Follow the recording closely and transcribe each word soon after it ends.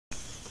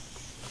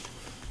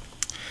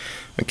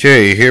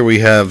Okay, here we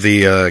have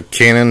the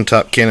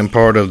top cannon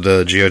part of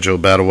the G.I. Joe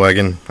Battle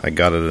Wagon. I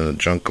got it in a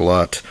junk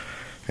lot,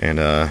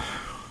 and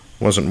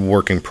wasn't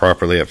working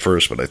properly at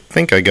first, but I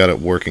think I got it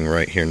working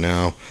right here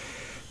now.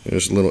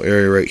 There's a little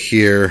area right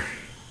here,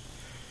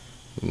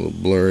 a little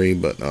blurry,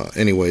 but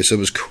anyways, it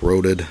was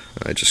corroded.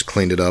 I just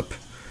cleaned it up,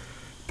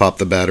 popped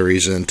the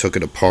batteries in, took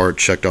it apart,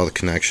 checked all the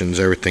connections.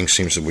 Everything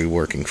seems to be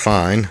working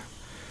fine.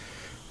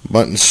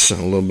 Buttons a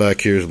little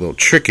back here is a little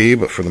tricky,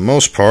 but for the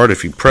most part,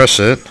 if you press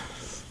it,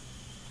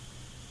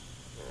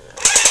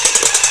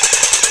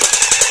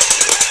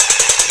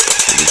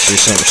 see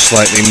something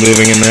slightly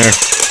moving in there.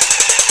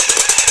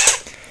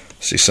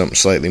 See something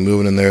slightly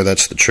moving in there.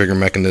 That's the trigger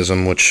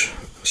mechanism, which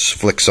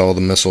flicks all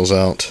the missiles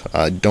out.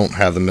 I don't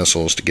have the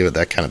missiles to give it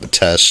that kind of a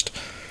test,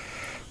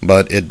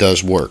 but it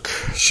does work.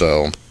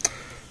 So,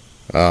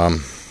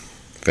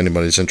 if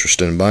anybody's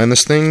interested in buying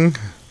this thing,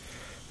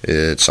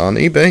 it's on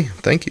eBay.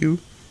 Thank you.